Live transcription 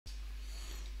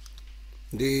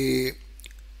The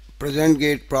present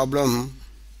gate problem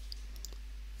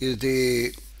is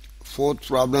the fourth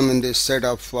problem in this set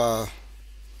of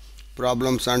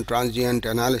problems on transient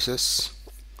analysis.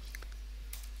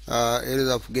 It is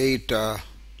of gate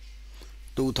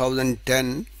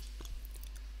 2010.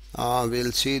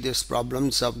 We'll see this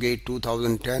problems of gate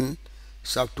 2010.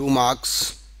 It's of 2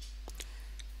 marks.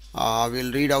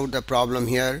 We'll read out the problem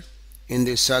here. In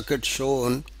the circuit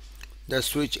shown, the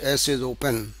switch S is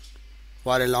open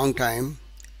for a long time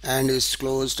and is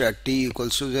closed at t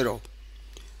equals to 0.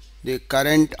 The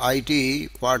current IT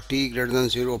for t greater than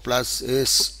 0 plus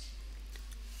is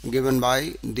given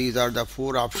by, these are the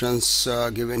 4 options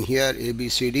given here, A, B,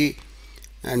 C, D,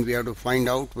 and we have to find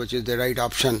out which is the right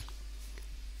option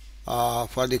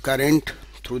for the current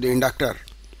through the inductor.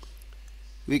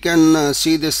 We can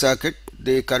see this circuit.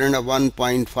 The current of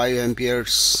 1.5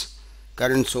 amperes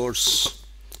current source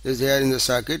is there in the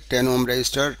circuit, 10 ohm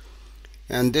resistor,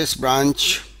 and this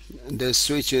branch, this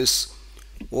switch is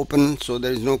open, so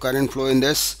there is no current flow in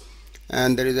this,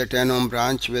 and there is a 10 ohm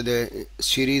branch with a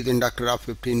series inductor of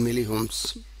 15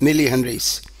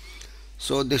 millihenries.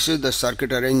 So this is the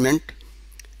circuit arrangement,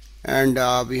 and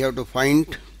we have to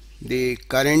find the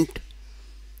current.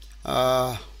 We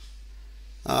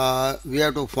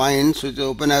have to find switch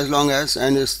open as long as,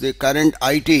 and is the current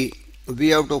IT. We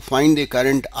have to find the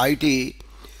current IT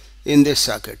in this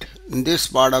circuit. In this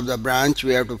part of the branch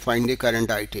we have to find the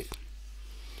current IT.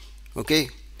 Okay,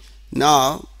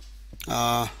 now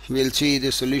we'll see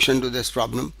the solution to this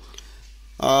problem.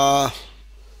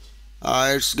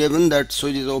 It's given that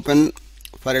switch is open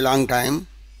for a long time.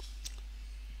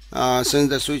 Since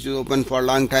the switch is open for a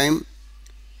long time,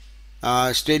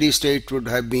 steady state would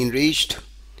have been reached,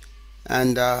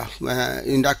 and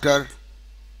inductor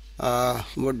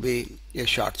would be a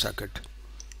short circuit.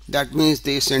 That means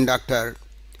this inductor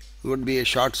would be a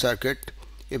short circuit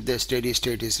if the steady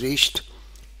state is reached.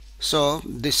 So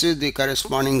this is the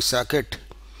corresponding circuit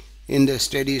in the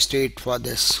steady state for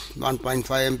this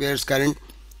 1.5 amperes current,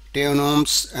 10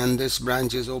 ohms, and this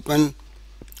branch is open,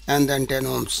 and then 10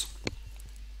 ohms.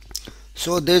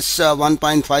 So this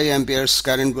 1.5 amperes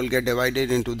current will get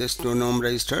divided into this 2 ohm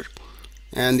resistor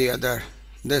and the other,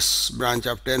 this branch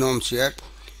of 10 ohms here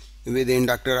with the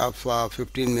inductor of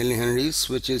 15 millihenries,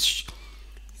 which is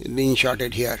being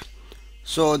shorted here.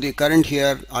 So the current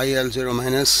here IL0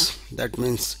 minus, that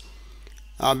means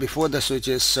before the switch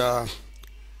is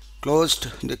closed,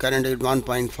 the current is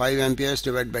 1.5 amperes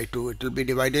divided by 2. It will be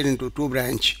divided into 2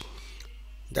 branch.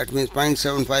 That means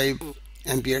 0.75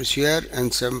 amperes here and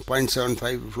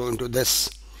 0.75 flow into this.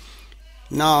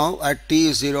 Now at t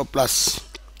is 0 plus,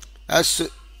 as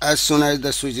soon as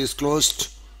the switch is closed,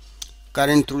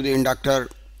 current through the inductor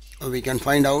we can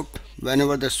find out.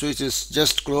 Whenever the switch is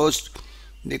just closed,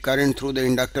 the current through the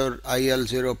inductor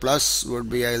IL0 plus would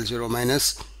be IL0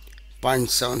 minus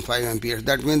 0.75 amperes.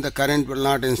 That means the current will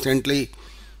not instantly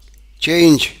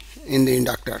change in the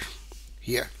inductor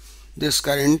here. This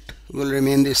current will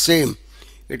remain the same.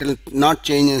 It will not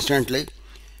change instantly,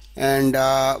 and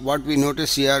what we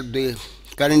notice here, the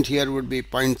current here would be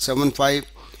 0.75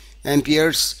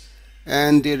 amperes,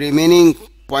 and the remaining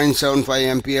 0.75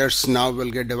 amperes now will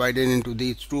get divided into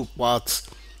these 2 paths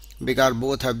because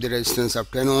both have the resistance of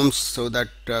 10 ohms, so that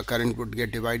current would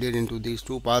get divided into these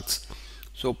 2 paths.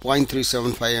 So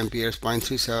 0.375 amperes,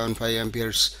 0.375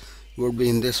 amperes would be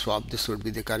in this path. This would be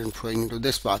the current flowing into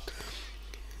this path.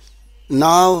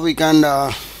 Now we can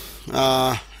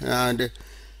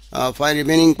for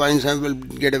remaining 0.7 will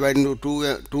get divided into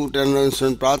two terminals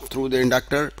path through the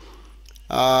inductor.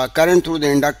 Current through the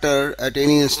inductor at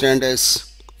any instant is,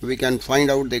 we can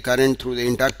find out the current through the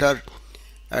inductor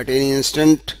at any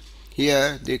instant.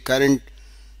 Here the current,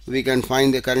 we can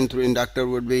find the current through inductor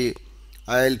would be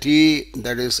ILT,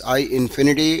 that is I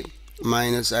infinity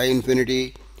minus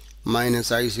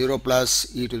I0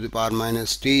 plus e to the power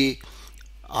minus t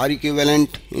R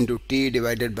equivalent into t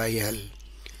divided by L.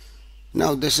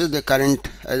 Now this is the current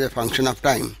as a function of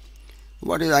time.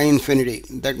 What is I infinity?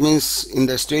 That means in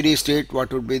the steady state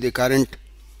what would be the current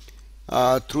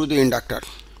through the inductor.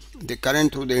 The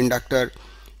current through the inductor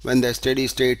when the steady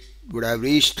state would have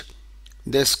reached,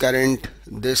 this current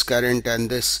and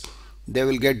this, they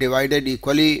will get divided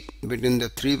equally between the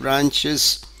 3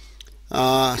 branches.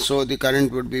 So the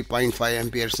current would be 0.5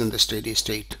 amperes in the steady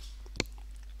state.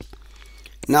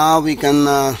 Now we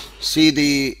can see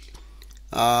the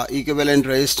equivalent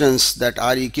resistance, that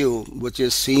Req, which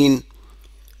is seen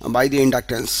by the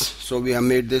inductance. So we have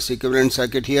made this equivalent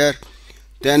circuit here,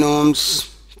 10 ohms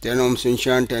in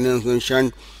shunt, 10 ohms in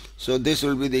shunt. So this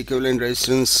will be the equivalent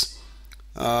resistance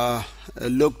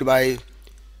looked by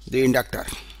the inductor.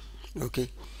 Okay,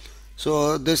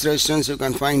 so this resistance you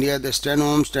can find here, this 10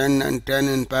 ohms, 10 and 10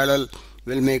 in parallel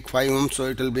will make 5 ohms, so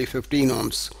it will be 15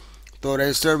 ohms. So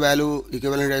resistor value,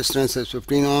 equivalent resistance is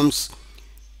 15 ohms,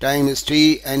 time is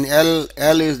t, and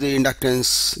L is the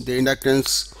inductance. The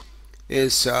inductance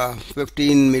is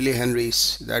 15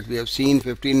 millihenries that we have seen,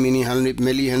 15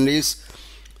 millihenries.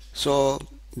 So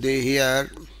the here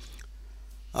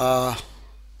R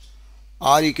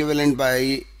equivalent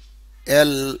by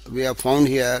L we have found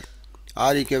here,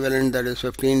 R equivalent, that is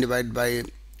 15 divided by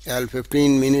L,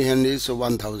 15 millihenries, so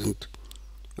 1000.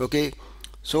 Okay,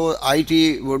 so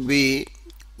IT would be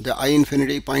the I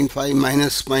infinity 0.5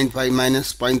 minus 0.5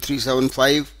 minus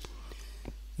 0.375.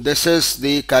 This is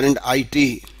the current IT.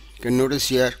 You can notice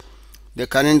here the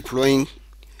current flowing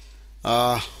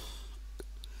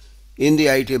in the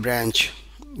IT branch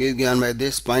is given by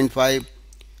this 0.5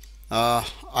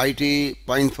 IT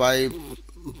 0.5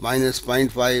 minus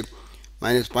 0.5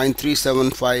 minus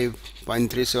 0.375.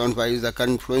 0.375 is the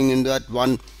current flowing in that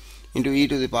 1 into e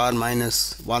to the power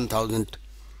minus 1000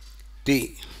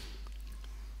 t.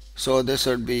 So this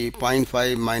would be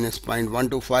 0.5 minus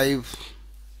 0.125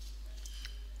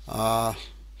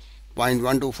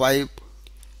 0.125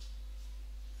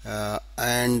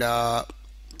 and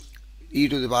e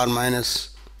to the power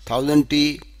minus 1000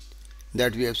 t,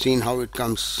 that we have seen how it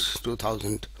comes to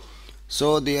 1000.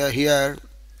 So they are here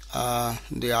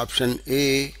the option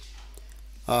A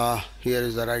here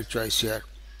is the right choice here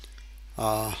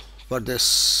for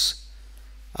this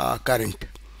current.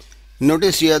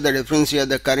 Notice here the difference here,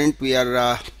 the current we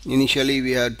are initially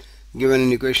we had given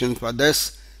an equation for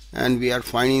this, and we are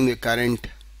finding the current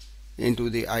into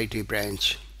the IT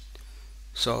branch.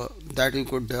 So that you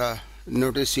could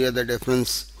notice here the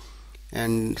difference,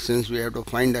 and since we have to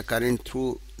find the current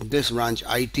through this branch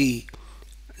IT,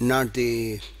 not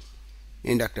the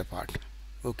inductor part.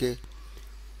 Okay,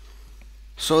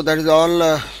 so that is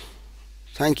all.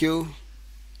 Thank you.